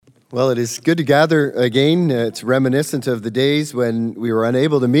Well, it is good to gather again. It's reminiscent of the days when we were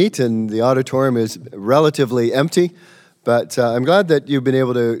unable to meet and the auditorium is relatively empty. But I'm glad that you've been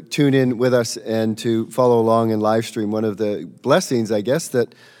able to tune in with us and to follow along in live stream. One of the blessings, I guess,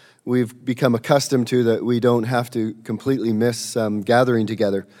 that we've become accustomed to, that we don't have to completely miss gathering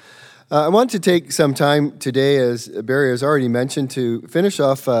together. I want to take some time today, as Barry has already mentioned, to finish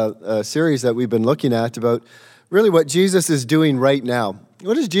off a series that we've been looking at about really what Jesus is doing right now.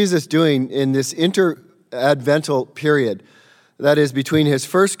 What is Jesus doing in this inter-advental period, that is between his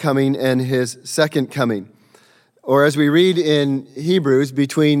first coming and his second coming? Or as we read in Hebrews,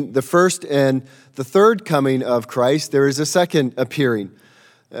 between the first and the third coming of Christ, there is a second appearing.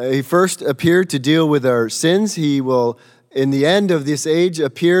 He first appeared to deal with our sins. He will, in the end of this age,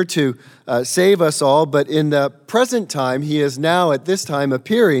 appear to save us all. But in the present time, he is now at this time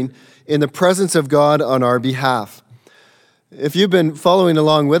appearing in the presence of God on our behalf. If you've been following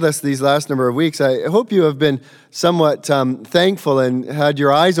along with us these last number of weeks, I hope you have been somewhat thankful and had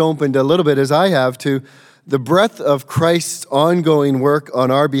your eyes opened a little bit, as I have, to the breadth of Christ's ongoing work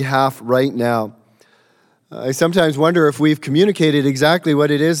on our behalf right now. I sometimes wonder if we've communicated exactly what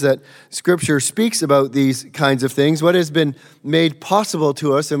it is that Scripture speaks about these kinds of things, what has been made possible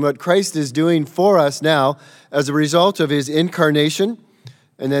to us and what Christ is doing for us now as a result of his incarnation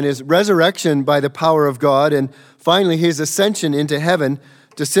and then his resurrection by the power of God, and finally his ascension into heaven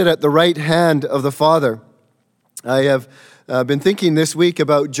to sit at the right hand of the Father. I have been thinking this week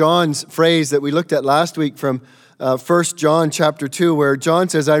about John's phrase that we looked at last week from 1 John chapter 2, where John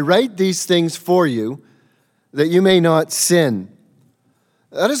says, "I write these things for you, that you may not sin."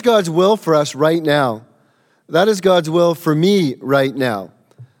 That is God's will for us right now. That is God's will for me right now,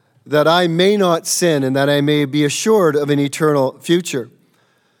 that I may not sin and that I may be assured of an eternal future.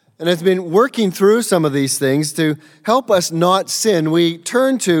 And as been working through some of these things to help us not sin, we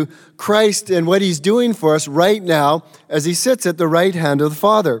turn to Christ and what he's doing for us right now as he sits at the right hand of the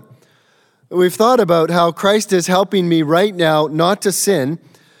Father. We've thought about how Christ is helping me right now not to sin,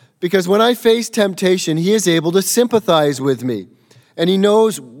 because when I face temptation, he is able to sympathize with me, and he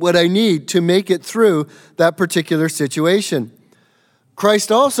knows what I need to make it through that particular situation.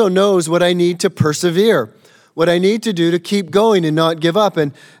 Christ also knows what I need to persevere, what I need to do to keep going and not give up.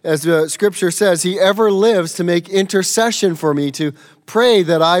 And as the Scripture says, he ever lives to make intercession for me, to pray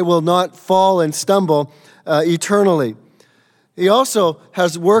that I will not fall and stumble eternally. He also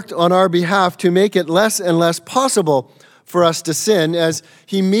has worked on our behalf to make it less and less possible for us to sin as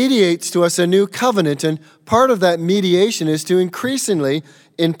he mediates to us a new covenant. And part of that mediation is to increasingly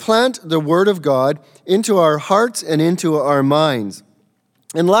implant the Word of God into our hearts and into our minds.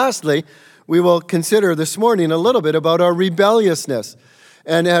 And lastly, we will consider this morning a little bit about our rebelliousness.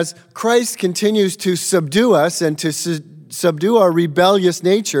 And as Christ continues to subdue us and to subdue our rebellious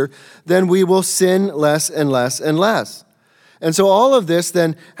nature, then we will sin less and less and less. And so all of this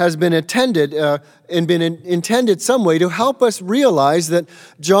then has been intended some way to help us realize that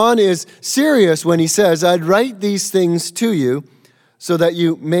John is serious when he says, "I'd write these things to you so that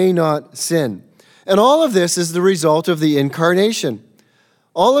you may not sin." And all of this is the result of the incarnation.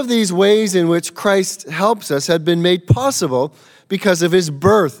 All of these ways in which Christ helps us had been made possible because of his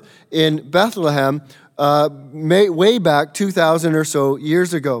birth in Bethlehem way back 2,000 or so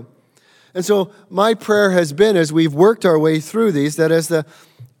years ago. And so my prayer has been, as we've worked our way through these, that as the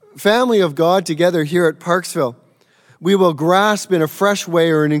family of God together here at Parksville, we will grasp in a fresh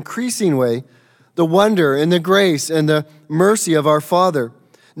way or an increasing way the wonder and the grace and the mercy of our Father.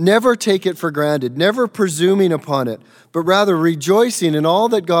 Never take it for granted, never presuming upon it, but rather rejoicing in all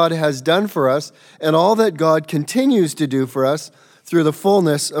that God has done for us and all that God continues to do for us through the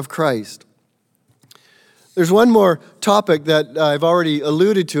fullness of Christ. There's one more topic that I've already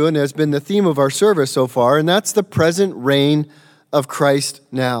alluded to and has been the theme of our service so far, and that's the present reign of Christ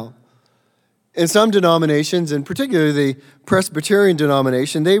now. In some denominations, and particularly the Presbyterian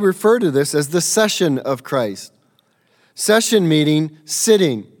denomination, they refer to this as the session of Christ. Session meaning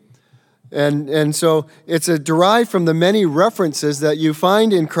sitting. And so it's derived from the many references that you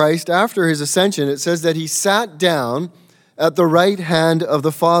find in Christ after his ascension. It says that he sat down at the right hand of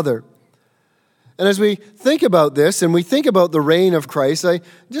the Father. And as we think about this and we think about the reign of Christ, I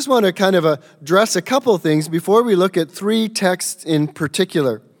just want to kind of address a couple things before we look at three texts in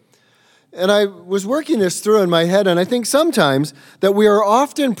particular. And I was working this through in my head, and I think sometimes that we are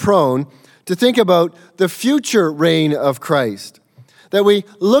often prone to think about the future reign of Christ. That we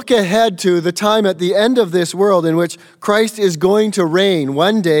look ahead to the time at the end of this world in which Christ is going to reign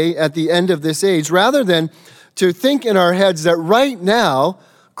one day at the end of this age, rather than to think in our heads that right now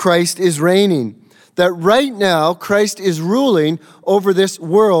Christ is reigning. that right now Christ is ruling over this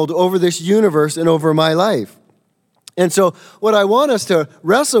world, over this universe, and over my life. And so what I want us to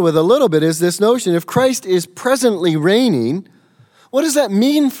wrestle with a little bit is this notion, if Christ is presently reigning, what does that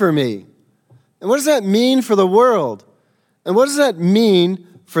mean for me? And what does that mean for the world? And what does that mean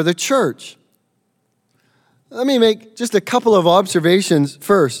for the church? Let me make just a couple of observations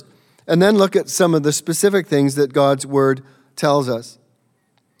first, and then look at some of the specific things that God's Word tells us.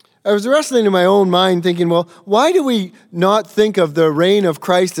 I was wrestling in my own mind thinking, well, why do we not think of the reign of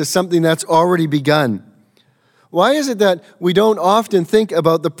Christ as something that's already begun? Why is it that we don't often think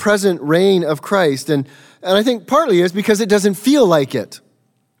about the present reign of Christ? And I think partly is because it doesn't feel like it.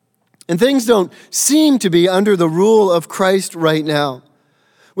 And things don't seem to be under the rule of Christ right now.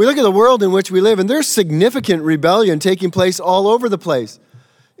 We look at the world in which we live, and there's significant rebellion taking place all over the place.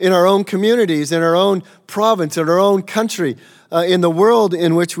 In our own communities, in our own province, in our own country, in the world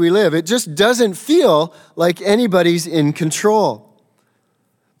in which we live. It just doesn't feel like anybody's in control.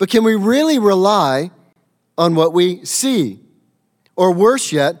 But can we really rely on what we see? Or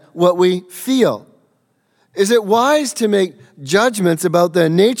worse yet, what we feel? Is it wise to make judgments about the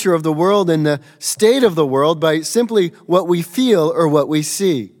nature of the world and the state of the world by simply what we feel or what we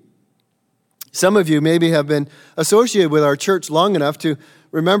see? Some of you maybe have been associated with our church long enough to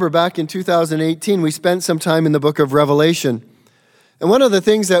remember back in 2018, we spent some time in the book of Revelation. And one of the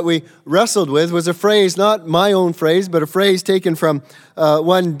things that we wrestled with was a phrase, not my own phrase, but a phrase taken from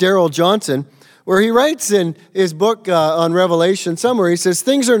one Darrell Johnson, where he writes in his book on Revelation somewhere, he says,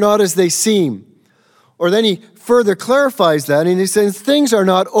 things are not as they seem. Or then he further clarifies that, and he says, things are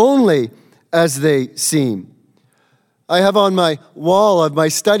not only as they seem. I have on my wall of my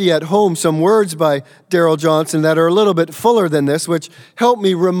study at home some words by Darrell Johnson that are a little bit fuller than this, which help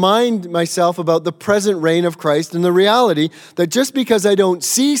me remind myself about the present reign of Christ and the reality that just because I don't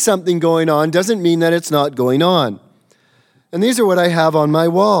see something going on doesn't mean that it's not going on. And these are what I have on my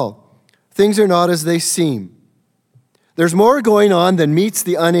wall. Things are not as they seem. There's more going on than meets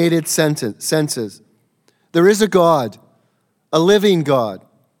the unaided senses. There is a God, a living God,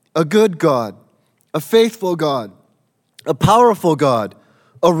 a good God, a faithful God, a powerful God,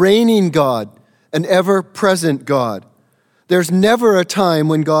 a reigning God, an ever-present God. There's never a time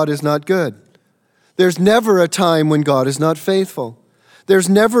when God is not good. There's never a time when God is not faithful. There's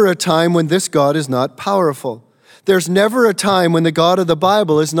never a time when this God is not powerful. There's never a time when the God of the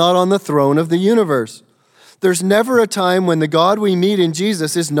Bible is not on the throne of the universe. There's never a time when the God we meet in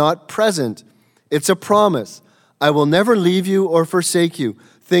Jesus is not present. It's a promise. I will never leave you or forsake you.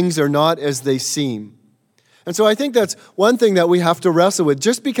 Things are not as they seem. And so I think that's one thing that we have to wrestle with.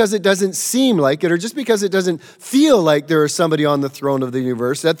 Just because it doesn't seem like it, or just because it doesn't feel like there is somebody on the throne of the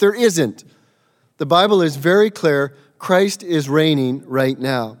universe, that there isn't. The Bible is very clear. Christ is reigning right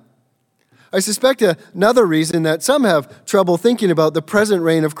now. I suspect another reason that some have trouble thinking about the present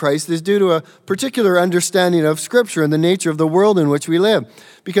reign of Christ is due to a particular understanding of Scripture and the nature of the world in which we live.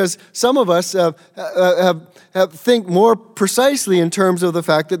 Because some of us think more precisely in terms of the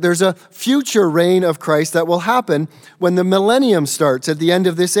fact that there's a future reign of Christ that will happen when the millennium starts at the end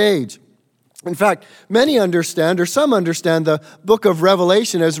of this age. In fact, many understand, or some understand, the book of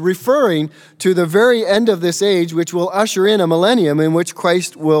Revelation as referring to the very end of this age, which will usher in a millennium in which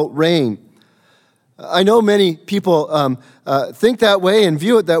Christ will reign. I know many people think that way and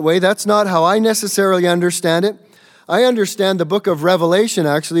view it that way. That's not how I necessarily understand it. I understand the book of Revelation,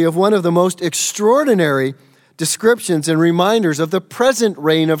 actually, of one of the most extraordinary descriptions and reminders of the present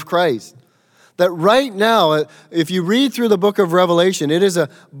reign of Christ. That right now, if you read through the book of Revelation, it is a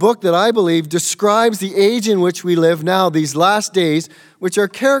book that I believe describes the age in which we live now, these last days, which are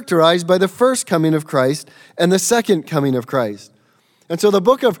characterized by the first coming of Christ and the second coming of Christ. And so the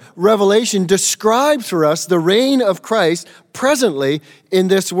book of Revelation describes for us the reign of Christ presently in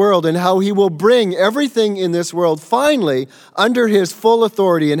this world and how he will bring everything in this world finally under his full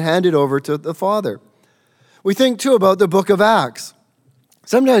authority and hand it over to the Father. We think too about the book of Acts.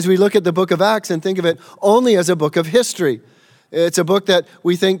 Sometimes we look at the book of Acts and think of it only as a book of history. It's a book that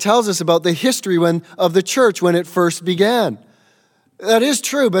we think tells us about the history of the church when it first began. That is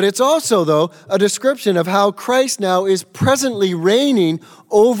true, but it's also, though, a description of how Christ now is presently reigning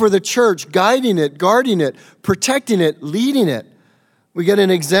over the church, guiding it, guarding it, protecting it, leading it. We get an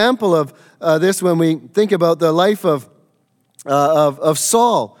example of this when we think about the life of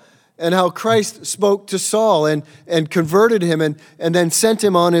Saul and how Christ spoke to Saul and converted him and then sent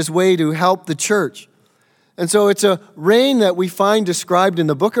him on his way to help the church. And so it's a reign that we find described in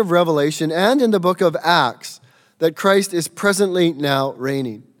the book of Revelation and in the book of Acts, that Christ is presently now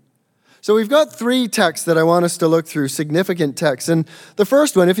reigning. So we've got three texts that I want us to look through, significant texts. And the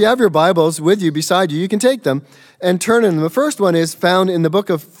first one, if you have your Bibles with you, beside you, you can take them and turn in them. The first one is found in the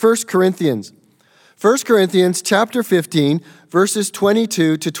book of 1 Corinthians. 1 Corinthians chapter 15, verses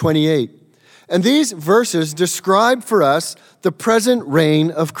 22 to 28. And these verses describe for us the present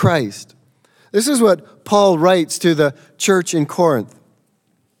reign of Christ. This is what Paul writes to the church in Corinth.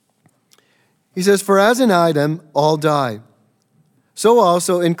 He says, "For as in Adam all die, so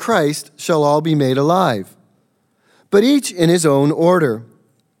also in Christ shall all be made alive, but each in his own order.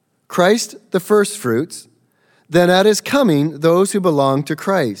 Christ the firstfruits, then at his coming those who belong to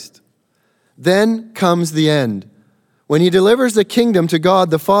Christ. Then comes the end, when he delivers the kingdom to God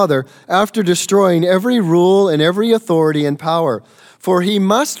the Father, after destroying every rule and every authority and power. For he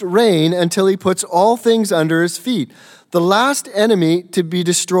must reign until he puts all things under his feet. The last enemy to be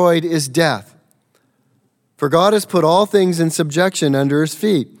destroyed is death. For God has put all things in subjection under his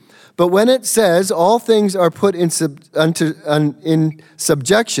feet. But when it says all things are put in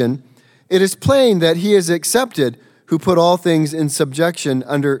subjection, it is plain that he is accepted who put all things in subjection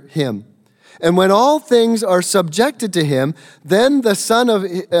under him. And when all things are subjected to him, then the Son of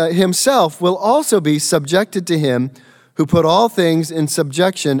himself will also be subjected to him who put all things in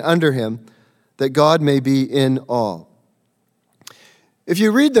subjection under him, that God may be in all." If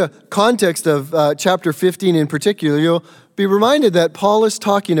you read the context of chapter 15 in particular, you'll be reminded that Paul is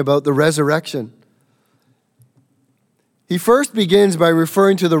talking about the resurrection. He first begins by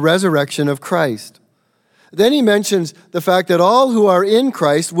referring to the resurrection of Christ. Then he mentions the fact that all who are in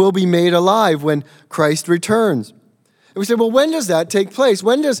Christ will be made alive when Christ returns. And we say, well, when does that take place?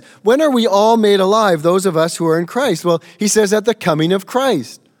 When are we all made alive, those of us who are in Christ? Well, he says at the coming of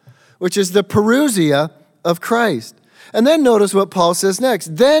Christ, which is the parousia of Christ. And then notice what Paul says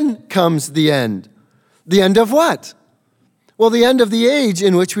next. Then comes the end. The end of what? Well, the end of the age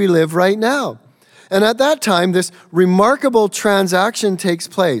in which we live right now. And at that time, this remarkable transaction takes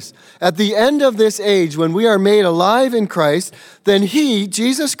place. At the end of this age, when we are made alive in Christ, then he,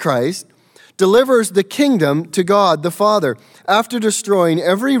 Jesus Christ, delivers the kingdom to God the Father after destroying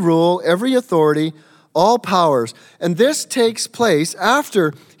every rule, every authority, all powers. And this takes place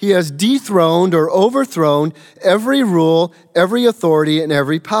after he has dethroned or overthrown every rule, every authority, and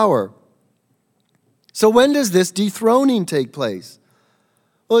every power. So when does this dethroning take place?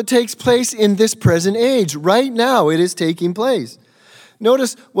 Well, it takes place in this present age. Right now it is taking place.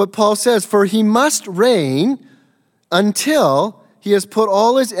 Notice what Paul says, "For he must reign until he has put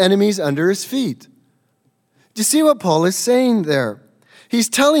all his enemies under his feet." Do you see what Paul is saying there? He's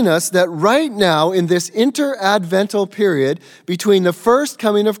telling us that right now in this interadvental period between the first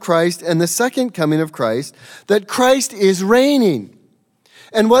coming of Christ and the second coming of Christ, that Christ is reigning.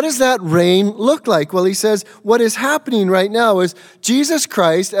 And what does that reign look like? Well, he says what is happening right now is Jesus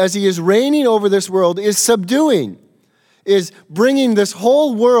Christ, as he is reigning over this world, is subduing, is bringing this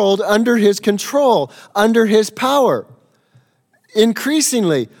whole world under his control, under his power.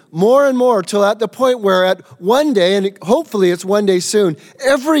 Increasingly, more and more, till at the point where at one day, and hopefully it's one day soon,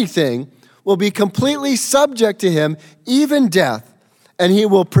 everything will be completely subject to him, even death, and he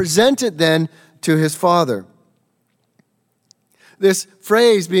will present it then to his Father. This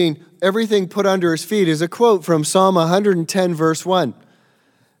phrase, being everything put under his feet, is a quote from Psalm 110, verse 1.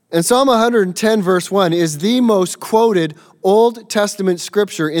 And Psalm 110, verse 1 is the most quoted Old Testament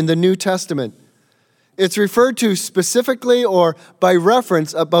scripture in the New Testament. It's referred to specifically or by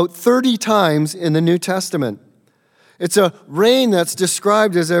reference about 30 times in the New Testament. It's a reign that's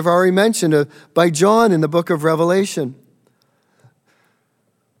described, as I've already mentioned, by John in the book of Revelation.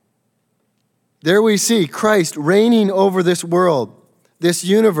 There we see Christ reigning over this world, this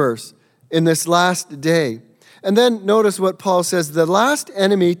universe, in this last day. And then notice what Paul says, the last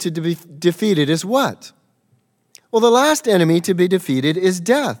enemy to be defeated is what? Well, the last enemy to be defeated is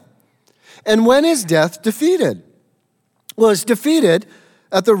death. And when is death defeated? Well, it's defeated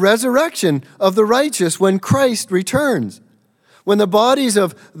at the resurrection of the righteous when Christ returns. When the bodies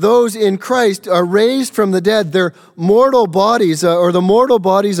of those in Christ are raised from the dead, their mortal bodies, or the mortal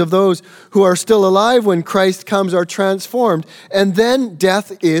bodies of those who are still alive when Christ comes, are transformed, and then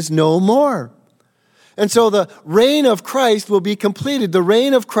death is no more. And so the reign of Christ will be completed. The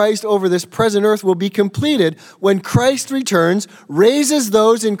reign of Christ over this present earth will be completed when Christ returns, raises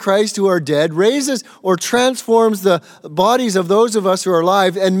those in Christ who are dead, raises or transforms the bodies of those of us who are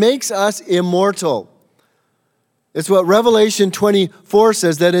alive, and makes us immortal. It's what Revelation 24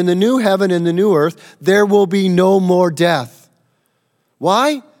 says, that in the new heaven and the new earth, there will be no more death.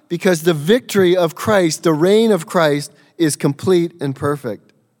 Why? Because the victory of Christ, the reign of Christ, is complete and perfect.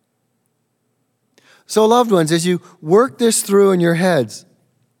 So, loved ones, as you work this through in your heads,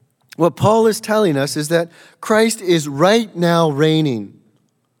 What Paul is telling us is that Christ is right now reigning,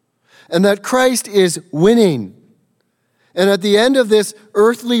 and that Christ is winning. And at the end of this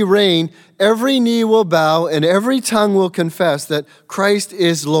earthly reign, every knee will bow and every tongue will confess that Christ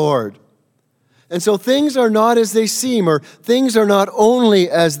is Lord. And so things are not as they seem, or things are not only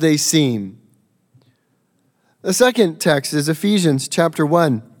as they seem. The second text is Ephesians chapter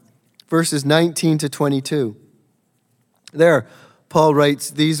 1, verses 19 to 22. There, Paul writes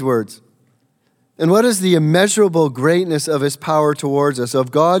these words, "And what is the immeasurable greatness of his power towards us,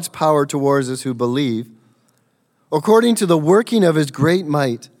 of God's power towards us who believe, according to the working of his great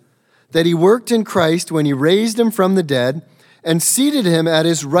might, that he worked in Christ when he raised him from the dead and seated him at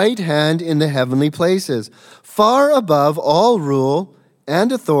his right hand in the heavenly places, far above all rule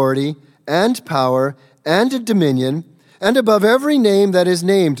and authority and power and dominion, and above every name that is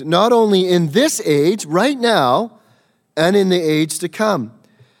named, not only in this age, right now, and in the age to come.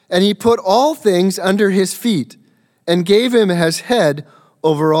 And he put all things under his feet and gave him as head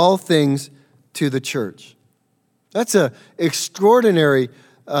over all things to the church." That's an extraordinary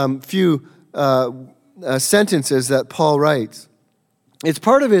few sentences that Paul writes. It's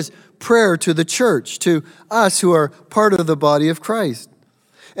part of his prayer to the church, to us who are part of the body of Christ.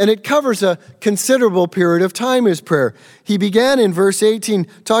 And it covers a considerable period of time, his prayer. He began in verse 18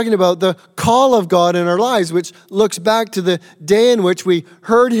 talking about the call of God in our lives, which looks back to the day in which we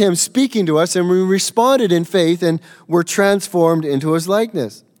heard him speaking to us and we responded in faith and were transformed into his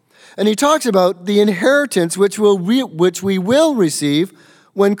likeness. And he talks about the inheritance which we will receive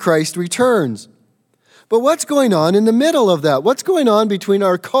when Christ returns. But what's going on in the middle of that? What's going on between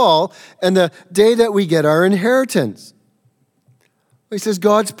our call and the day that we get our inheritance? He says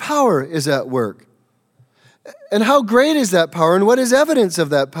God's power is at work. And how great is that power, and what is evidence of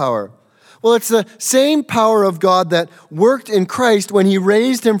that power? Well, it's the same power of God that worked in Christ when he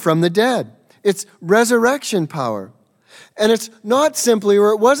raised him from the dead. It's resurrection power. And it's not simply,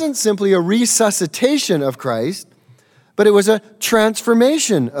 or it wasn't simply a resuscitation of Christ, but it was a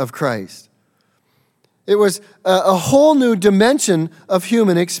transformation of Christ. It was a whole new dimension of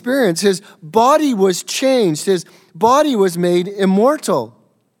human experience. His body was changed. His body was made immortal.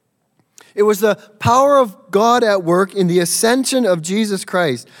 It was the power of God at work in the ascension of Jesus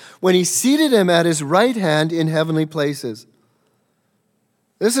Christ when he seated him at his right hand in heavenly places.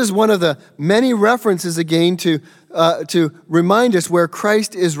 This is one of the many references again to remind us where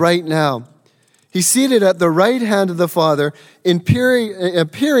Christ is right now. He's seated at the right hand of the Father,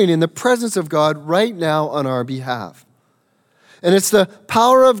 appearing in the presence of God right now on our behalf. And it's the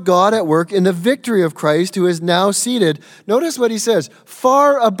power of God at work in the victory of Christ who is now seated. Notice what he says,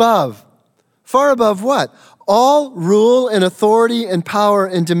 far above. Far above what? All rule and authority and power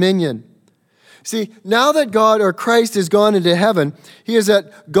and dominion. See, now that God or Christ has gone into heaven, he is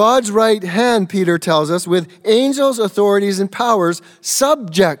at God's right hand, Peter tells us, with angels, authorities, and powers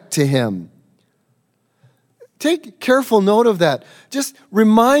subject to him. Take careful note of that. Just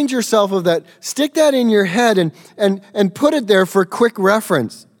remind yourself of that. Stick that in your head and put it there for quick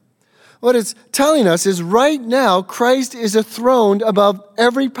reference. What it's telling us is right now, Christ is enthroned above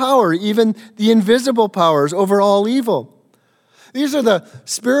every power, even the invisible powers over all evil. These are the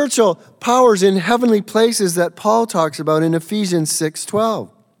spiritual powers in heavenly places that Paul talks about in Ephesians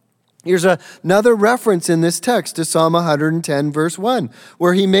 6:12. Here's another reference in this text to Psalm 110, verse 1,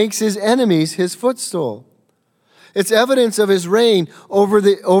 where he makes his enemies his footstool. It's evidence of his reign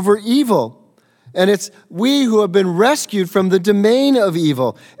over evil. And it's we who have been rescued from the domain of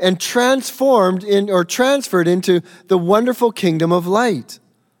evil and transferred into the wonderful kingdom of light.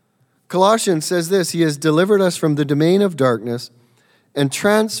 Colossians says this, he has delivered us from the domain of darkness and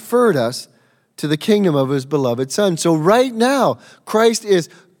transferred us to the kingdom of his beloved Son. So right now, Christ is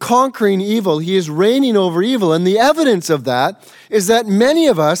conquering evil. He is reigning over evil. And the evidence of that is that many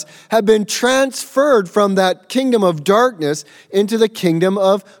of us have been transferred from that kingdom of darkness into the kingdom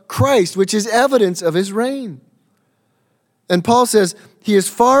of Christ, which is evidence of his reign. And Paul says, he is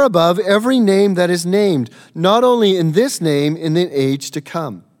far above every name that is named, not only in this name, in the age to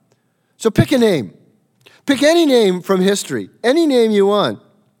come. So pick a name. Pick any name from history, any name you want.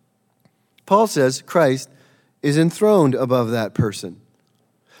 Paul says Christ is enthroned above that person.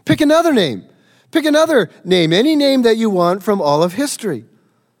 Pick another name. Pick another name, any name that you want from all of history.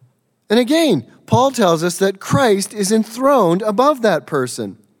 And again, Paul tells us that Christ is enthroned above that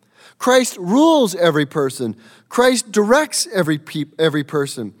person. Christ rules every person. Christ directs every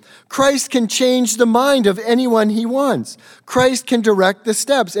person. Christ can change the mind of anyone he wants. Christ can direct the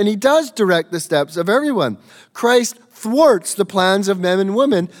steps, and he does direct the steps of everyone. Christ thwarts the plans of men and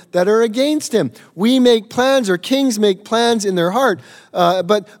women that are against him. We make plans, or kings make plans in their heart,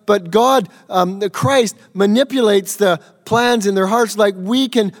 but God, Christ, manipulates the plans in their hearts like we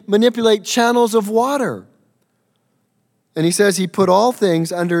can manipulate channels of water. And he says he put all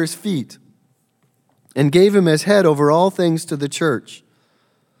things under his feet and gave him as head over all things to the church.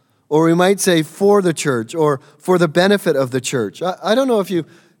 Or we might say for the church, or for the benefit of the church. I don't know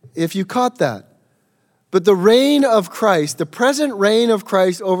if you caught that. But the reign of Christ, the present reign of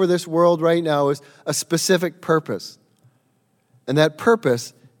Christ over this world right now, is a specific purpose. And that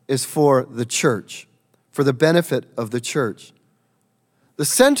purpose is for the church, for the benefit of the church. The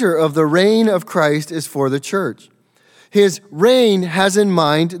center of the reign of Christ is for the church. His reign has in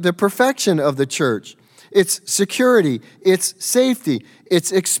mind the perfection of the church, its security, its safety,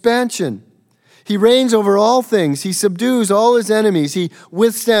 its expansion. He reigns over all things. He subdues all his enemies. He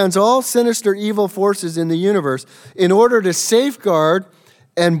withstands all sinister evil forces in the universe in order to safeguard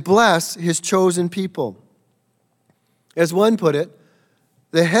and bless his chosen people. As one put it,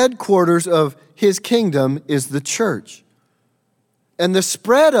 the headquarters of his kingdom is the church. And the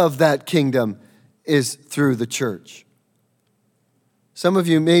spread of that kingdom is through the church. Some of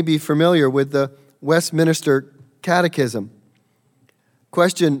you may be familiar with the Westminster Catechism.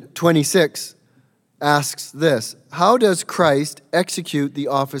 Question 26 asks this: how does Christ execute the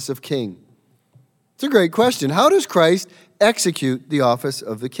office of king? It's a great question. How does Christ execute the office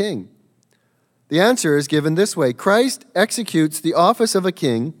of the king? The answer is given this way: Christ executes the office of a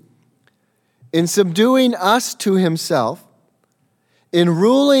king in subduing us to himself, in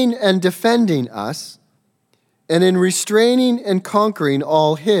ruling and defending us, and in restraining and conquering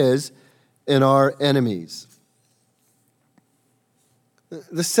all his and our enemies.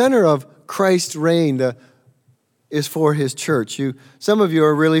 The center of Christ's reign is for his church. Some of you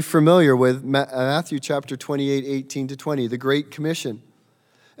are really familiar with Matthew chapter 28, 18 to 20, the Great Commission.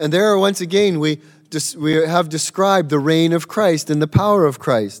 And there, once again, we have described the reign of Christ and the power of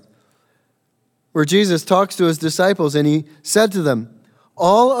Christ, where Jesus talks to his disciples and he said to them,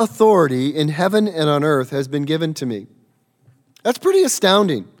 "All authority in heaven and on earth has been given to me." That's pretty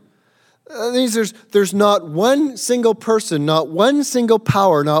astounding. There's not one single person, not one single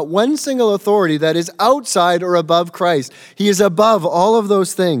power, not one single authority that is outside or above Christ. He is above all of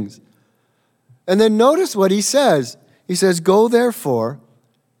those things. And then notice what he says. He says, "Go therefore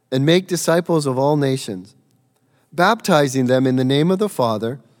and make disciples of all nations, baptizing them in the name of the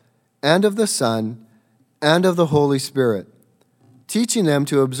Father and of the Son and of the Holy Spirit, teaching them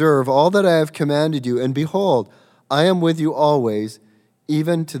to observe all that I have commanded you. And behold, I am with you always,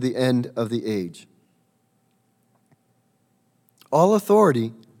 even to the end of the age." All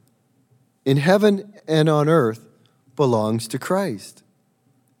authority in heaven and on earth belongs to Christ.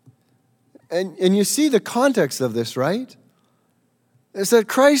 And you see the context of this, right? It's that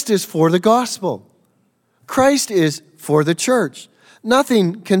Christ is for the gospel. Christ is for the church.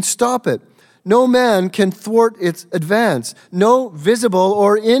 Nothing can stop it. No man can thwart its advance. No visible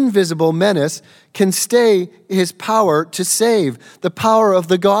or invisible menace can stay his power to save, the power of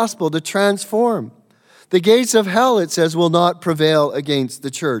the gospel to transform. The gates of hell, it says, will not prevail against the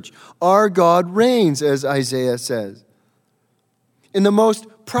church. Our God reigns, as Isaiah says. In the most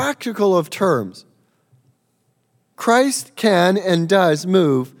practical of terms, Christ can and does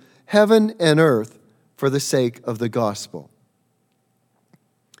move heaven and earth for the sake of the gospel.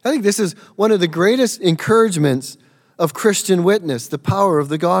 I think this is one of the greatest encouragements of Christian witness, the power of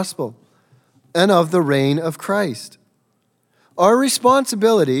the gospel and of the reign of Christ. Our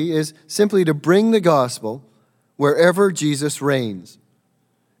responsibility is simply to bring the gospel wherever Jesus reigns.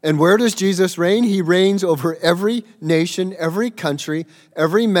 And where does Jesus reign? He reigns over every nation, every country,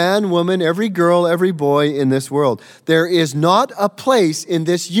 every man, woman, every girl, every boy in this world. There is not a place in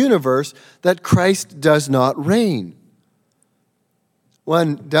this universe that Christ does not reign.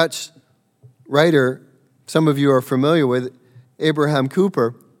 One Dutch writer, some of you are familiar with, Abraham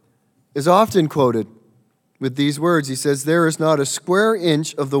Kuyper, is often quoted with these words. He says, "There is not a square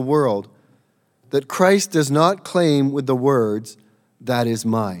inch of the world that Christ does not claim with the words, 'That is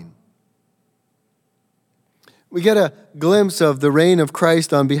mine.'" We get a glimpse of the reign of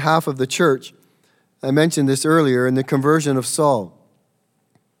Christ on behalf of the church. I mentioned this earlier in the conversion of Saul.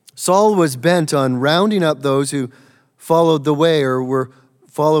 Saul was bent on rounding up those who followed the way or were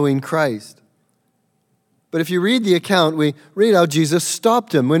following Christ. But if you read the account, we read how Jesus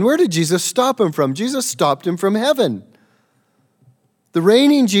stopped him. And where did Jesus stop him from? Jesus stopped him from heaven. The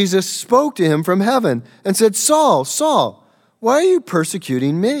reigning Jesus spoke to him from heaven and said, "Saul, Saul, why are you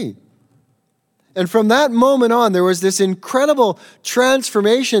persecuting me?" And from that moment on, there was this incredible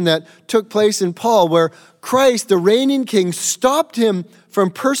transformation that took place in Paul, where Christ, the reigning king, stopped him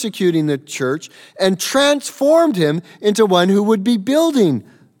from persecuting the church and transformed him into one who would be building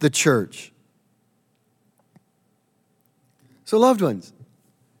the church. So, loved ones,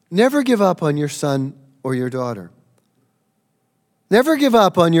 never give up on your son or your daughter. Never give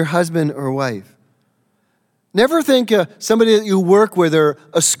up on your husband or wife. Never think somebody that you work with or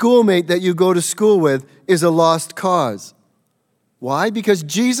a schoolmate that you go to school with is a lost cause. Why? Because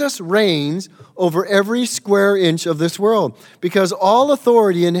Jesus reigns over every square inch of this world. Because all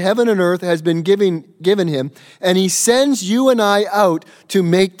authority in heaven and earth has been given him, and he sends you and I out to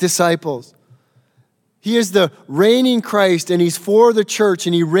make disciples. He is the reigning Christ, and he's for the church,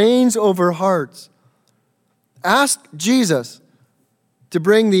 and he reigns over hearts. Ask Jesus to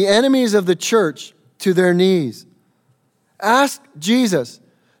bring the enemies of the church to their knees. Ask Jesus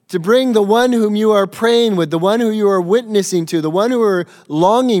to bring the one whom you are praying with, the one who you are witnessing to, the one who are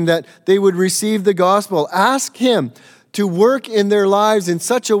longing that they would receive the gospel. Ask him to work in their lives in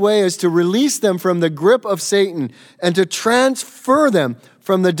such a way as to release them from the grip of Satan and to transfer them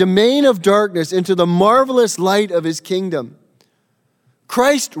from the domain of darkness into the marvelous light of his kingdom.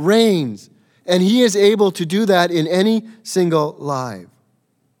 Christ reigns, and he is able to do that in any single life.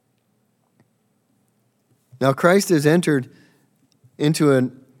 Now, Christ has entered into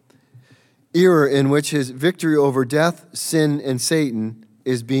an era in which his victory over death, sin, and Satan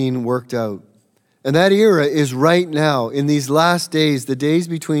is being worked out. And that era is right now, in these last days, the days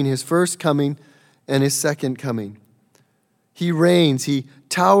between his first coming and his second coming. He reigns. He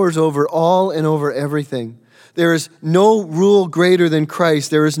towers over all and over everything. There is no rule greater than Christ.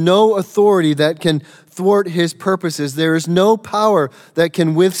 There is no authority that can thwart his purposes. There is no power that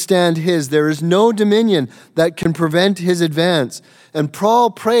can withstand his. There is no dominion that can prevent his advance. And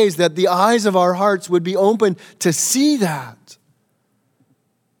Paul prays that the eyes of our hearts would be open to see that.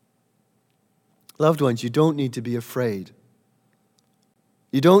 Loved ones, you don't need to be afraid.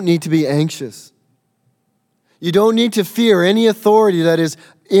 You don't need to be anxious. You don't need to fear any authority that is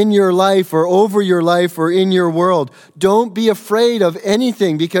in your life or over your life or in your world. Don't be afraid of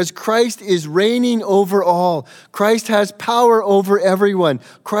anything because Christ is reigning over all. Christ has power over everyone.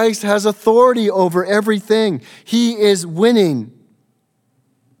 Christ has authority over everything. He is winning.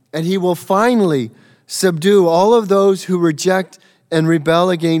 And he will finally subdue all of those who reject and rebel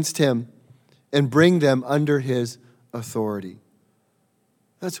against him and bring them under his authority.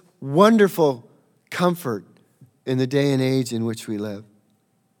 That's wonderful comfort in the day and age in which we live.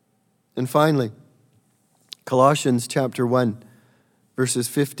 And finally, Colossians chapter 1, verses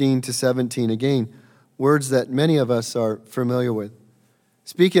 15 to 17. Again, words that many of us are familiar with.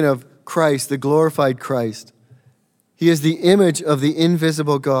 Speaking of Christ, the glorified Christ, he is the image of the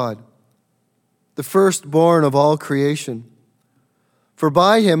invisible God, the firstborn of all creation. For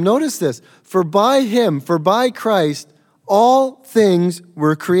by him, notice this, for by Christ, all things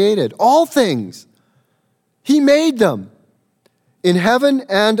were created. All things. He made them in heaven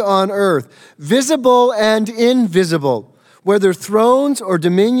and on earth, visible and invisible, whether thrones or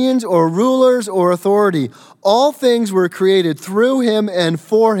dominions or rulers or authority. All things were created through him and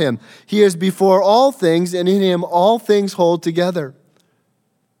for him. He is before all things, and in him all things hold together.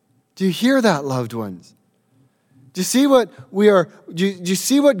 Do you hear that, loved ones? Do you see what do you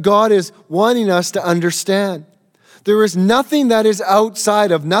see what God is wanting us to understand? There is nothing that is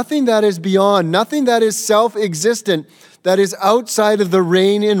outside of, nothing that is beyond, nothing that is self-existent that is outside of the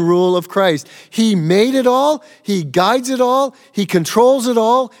reign and rule of Christ. He made it all, he guides it all, he controls it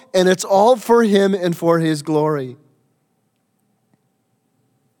all, and it's all for him and for his glory.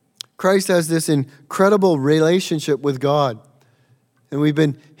 Christ has this incredible relationship with God. And we've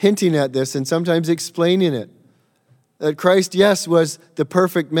been hinting at this and sometimes explaining it. That Christ, yes, was the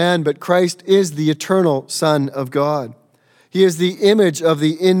perfect man, but Christ is the eternal Son of God. He is the image of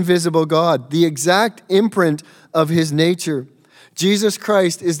the invisible God, the exact imprint of his nature. Jesus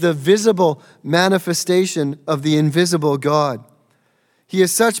Christ is the visible manifestation of the invisible God. He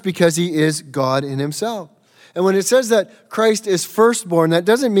is such because he is God in himself. And when it says that Christ is firstborn, that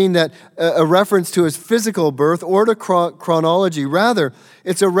doesn't mean that a reference to his physical birth or to chronology. Rather,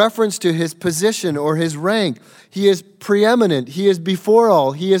 it's a reference to his position or his rank. He is preeminent. He is before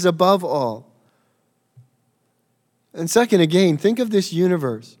all. He is above all. And second, again, think of this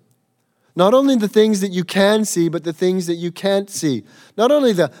universe. Not only the things that you can see, but the things that you can't see. Not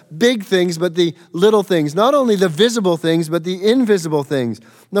only the big things, but the little things. Not only the visible things, but the invisible things.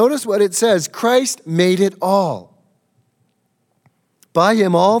 Notice what it says. Christ made it all. By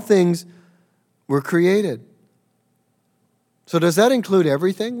him all things were created. So does that include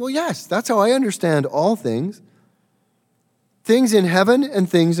everything? Well, yes, that's how I understand all things. Things in heaven and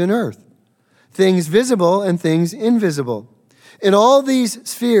things in earth. Things visible and things invisible. In all these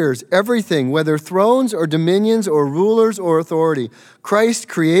spheres, everything, whether thrones or dominions or rulers or authority, Christ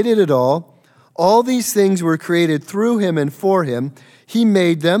created it all. All these things were created through him and for him. He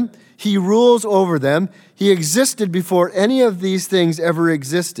made them. He rules over them. He existed before any of these things ever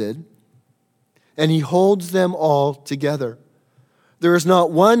existed. And he holds them all together. There is not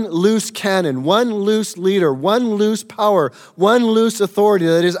one loose cannon, one loose leader, one loose power, one loose authority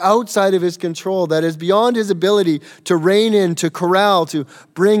that is outside of his control, that is beyond his ability to rein in, to corral, to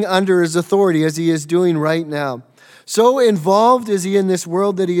bring under his authority as he is doing right now. So involved is he in this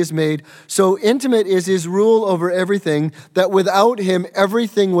world that he has made, so intimate is his rule over everything, that without him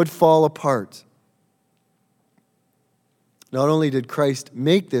everything would fall apart. Not only did Christ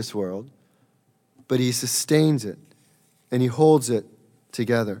make this world, but he sustains it. And he holds it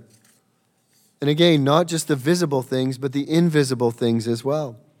together. And again, not just the visible things, but the invisible things as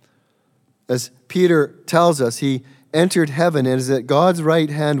well. As Peter tells us, he entered heaven and is at God's right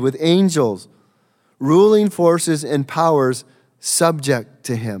hand with angels, ruling forces and powers subject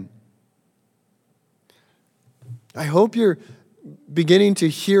to him. I hope you're beginning to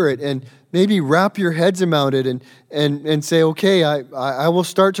hear it and maybe wrap your heads around it and say, okay, I will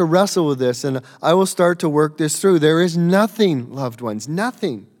start to wrestle with this and I will start to work this through. There is nothing, loved ones,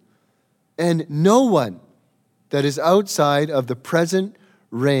 nothing and no one that is outside of the present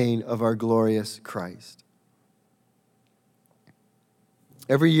reign of our glorious Christ.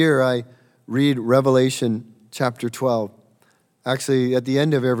 Every year I read Revelation chapter 12. Actually, at the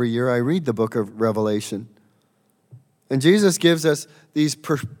end of every year, I read the book of Revelation. And Jesus gives us these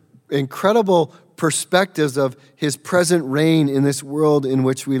incredible perspectives of his present reign in this world in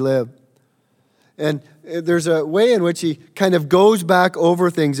which we live. And there's a way in which he kind of goes back over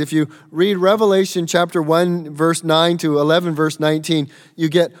things. If you read Revelation chapter 1, verse 9 to 11, verse 19, you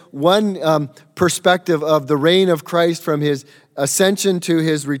get one perspective of the reign of Christ from his ascension to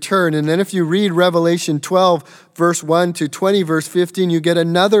his return. And then if you read Revelation 12, verse 1 to 20, verse 15, you get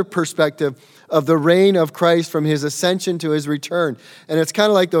another perspective of the reign of Christ from his ascension to his return. And it's kind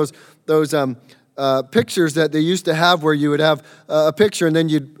of like those pictures that they used to have where you would have a picture and then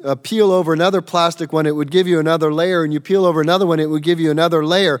you'd peel over another plastic one, it would give you another layer, and you peel over another one, it would give you another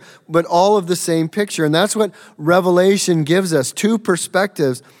layer, but all of the same picture. And that's what Revelation gives us, two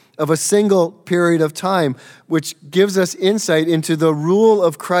perspectives of a single period of time, which gives us insight into the rule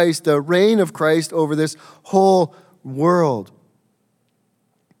of Christ, the reign of Christ over this whole world.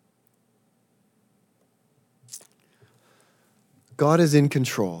 God is in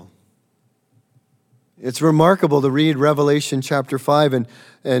control. It's remarkable to read Revelation chapter 5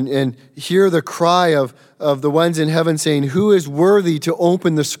 and hear the cry of the ones in heaven saying, who is worthy to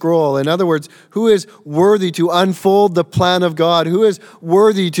open the scroll? In other words, who is worthy to unfold the plan of God? Who is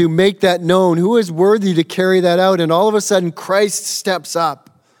worthy to make that known? Who is worthy to carry that out? And all of a sudden, Christ steps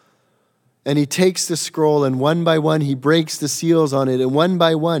up and he takes the scroll, and one by one, he breaks the seals on it. And one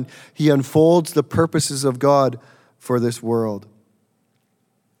by one, he unfolds the purposes of God for this world.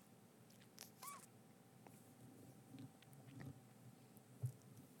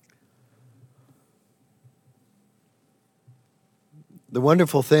 The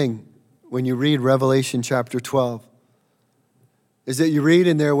wonderful thing when you read Revelation chapter 12 is that you read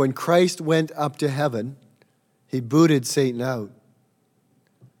in there, when Christ went up to heaven, he booted Satan out.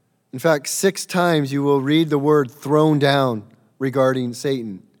 In fact, 6 times you will read the word thrown down regarding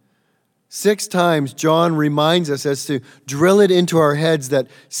Satan. 6 times John reminds us as to drill it into our heads that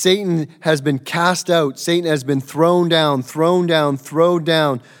Satan has been cast out. Satan has been thrown down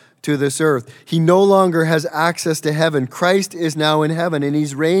to this earth. He no longer has access to heaven. Christ is now in heaven and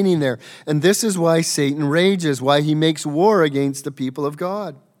he's reigning there. And this is why Satan rages, why he makes war against the people of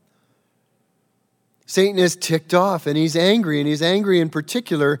God. Satan is ticked off and he's angry in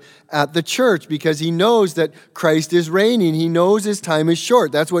particular at the church because he knows that Christ is reigning. He knows his time is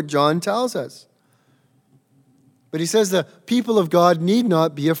short. That's what John tells us. But he says the people of God need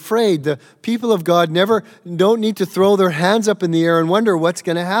not be afraid. The people of God don't need to throw their hands up in the air and wonder what's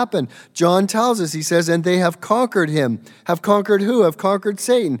going to happen. John tells us, he says, and they have conquered him. Have conquered who? Have conquered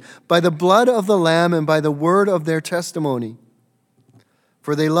Satan. By the blood of the Lamb and by the word of their testimony.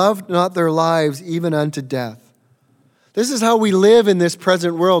 For they loved not their lives even unto death. This is how we live in this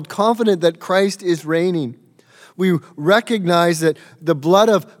present world, confident that Christ is reigning. We recognize that the blood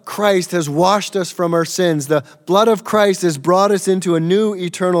of Christ has washed us from our sins. The blood of Christ has brought us into a new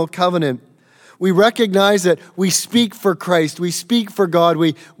eternal covenant. We recognize that we speak for Christ. We speak for God.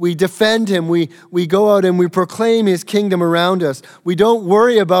 We defend him. We go out and we proclaim his kingdom around us. We don't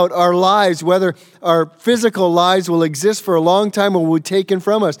worry about our lives, whether our physical lives will exist for a long time or will be taken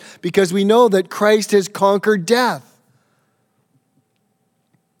from us, because we know that Christ has conquered death.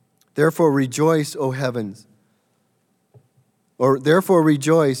 Therefore rejoice, O heavens. Therefore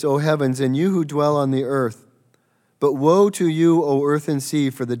rejoice, O heavens, and you who dwell on the earth. But woe to you, O earth and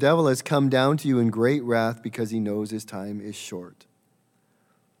sea, for the devil has come down to you in great wrath because he knows his time is short.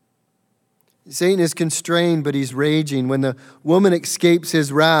 Satan is constrained, but he's raging. When the woman escapes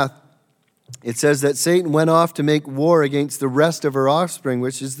his wrath, it says that Satan went off to make war against the rest of her offspring,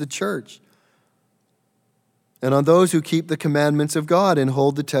 which is the church, and on those who keep the commandments of God and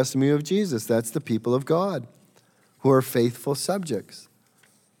hold the testimony of Jesus. That's the people of God who are faithful subjects.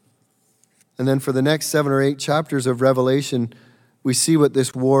 And then for the next 7 or 8 chapters of Revelation, we see what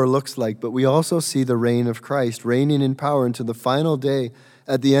this war looks like. But we also see the reign of Christ, reigning in power until the final day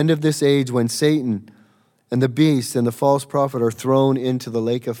at the end of this age, when Satan and the beast and the false prophet are thrown into the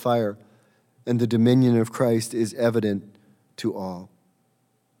lake of fire, and the dominion of Christ is evident to all.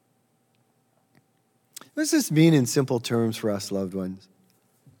 What does this mean in simple terms for us, loved ones?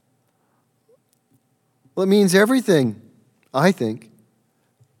 Well, it means everything, I think.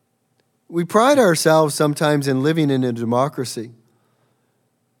 We pride ourselves sometimes in living in a democracy.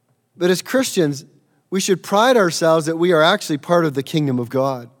 But as Christians, we should pride ourselves that we are actually part of the kingdom of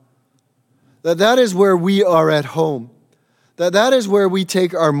God. That is where we are at home. That is where we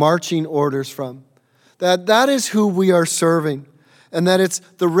take our marching orders from. That is who we are serving. And that it's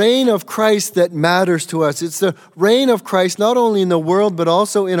the reign of Christ that matters to us. It's the reign of Christ not only in the world, but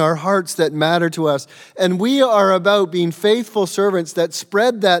also in our hearts that matter to us. And we are about being faithful servants that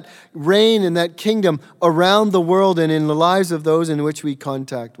spread that reign and that kingdom around the world and in the lives of those in which we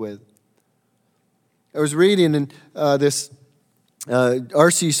contact with. I was reading in this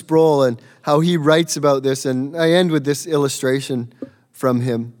R.C. Sproul and how he writes about this, and I end with this illustration from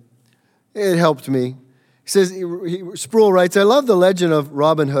him. It helped me. He says, Sproul writes, I love the legend of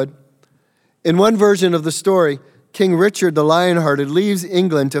Robin Hood. In one version of the story, King Richard the Lionhearted leaves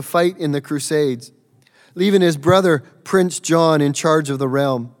England to fight in the Crusades, leaving his brother Prince John in charge of the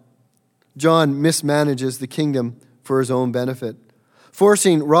realm. John mismanages the kingdom for his own benefit,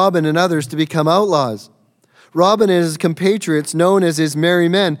 forcing Robin and others to become outlaws. Robin and his compatriots, known as his merry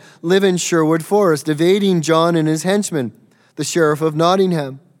men, live in Sherwood Forest, evading John and his henchmen, the Sheriff of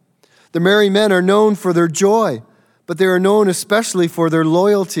Nottingham. The merry men are known for their joy, but they are known especially for their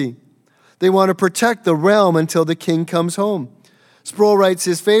loyalty. They want to protect the realm until the king comes home. Sproul writes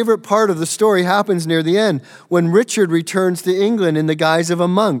his favorite part of the story happens near the end, when Richard returns to England in the guise of a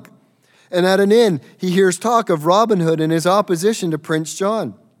monk. And at an inn, he hears talk of Robin Hood and his opposition to Prince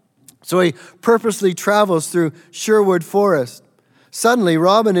John. So he purposely travels through Sherwood Forest. Suddenly,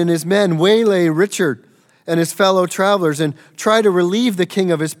 Robin and his men waylay Richard and his fellow travelers and try to relieve the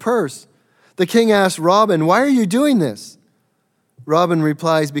king of his purse. The king asks Robin, why are you doing this? Robin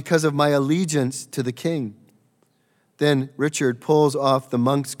replies, because of my allegiance to the king. Then Richard pulls off the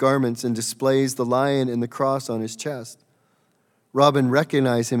monk's garments and displays the lion and the cross on his chest. Robin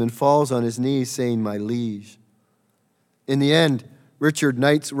recognizes him and falls on his knees, saying, my liege. In the end, Richard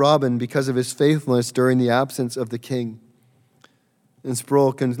knights Robin because of his faithfulness during the absence of the king. And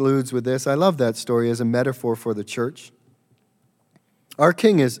Sproul concludes with this. I love that story as a metaphor for the church. Our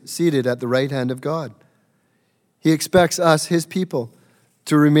king is seated at the right hand of God. He expects us, his people,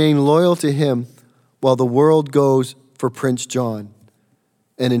 to remain loyal to him while the world goes for Prince John.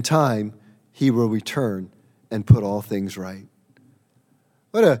 And in time, he will return and put all things right.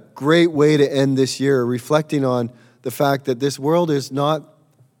 What a great way to end this year, reflecting on the fact that this world is not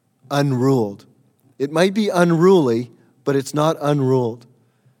unruled. It might be unruly, but it's not unruled.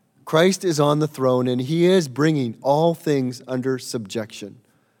 Christ is on the throne, and he is bringing all things under subjection.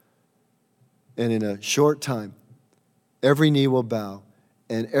 And in a short time, every knee will bow,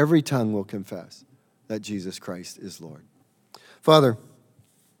 and every tongue will confess that Jesus Christ is Lord. Father,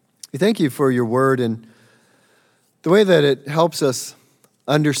 we thank you for your word and the way that it helps us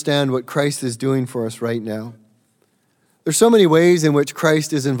understand what Christ is doing for us right now. There's so many ways in which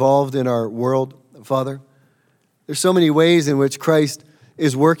Christ is involved in our world, Father. There's so many ways in which Christ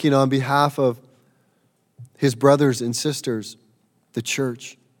is working on behalf of his brothers and sisters, the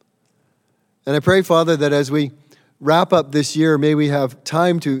church. And I pray, Father, that as we wrap up this year, may we have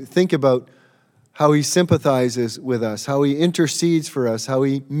time to think about how he sympathizes with us, how he intercedes for us, how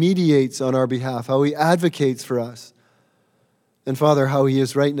he mediates on our behalf, how he advocates for us. And Father, how he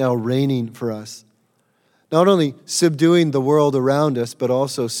is right now reigning for us. not only subduing the world around us, but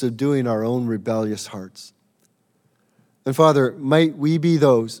also subduing our own rebellious hearts. And Father, might we be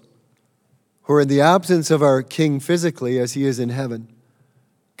those who are in the absence of our King physically as he is in heaven,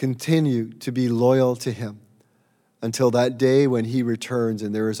 continue to be loyal to him until that day when he returns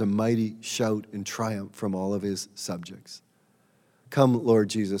and there is a mighty shout and triumph from all of his subjects. Come, Lord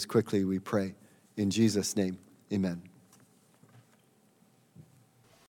Jesus, quickly we pray. In Jesus' name, amen.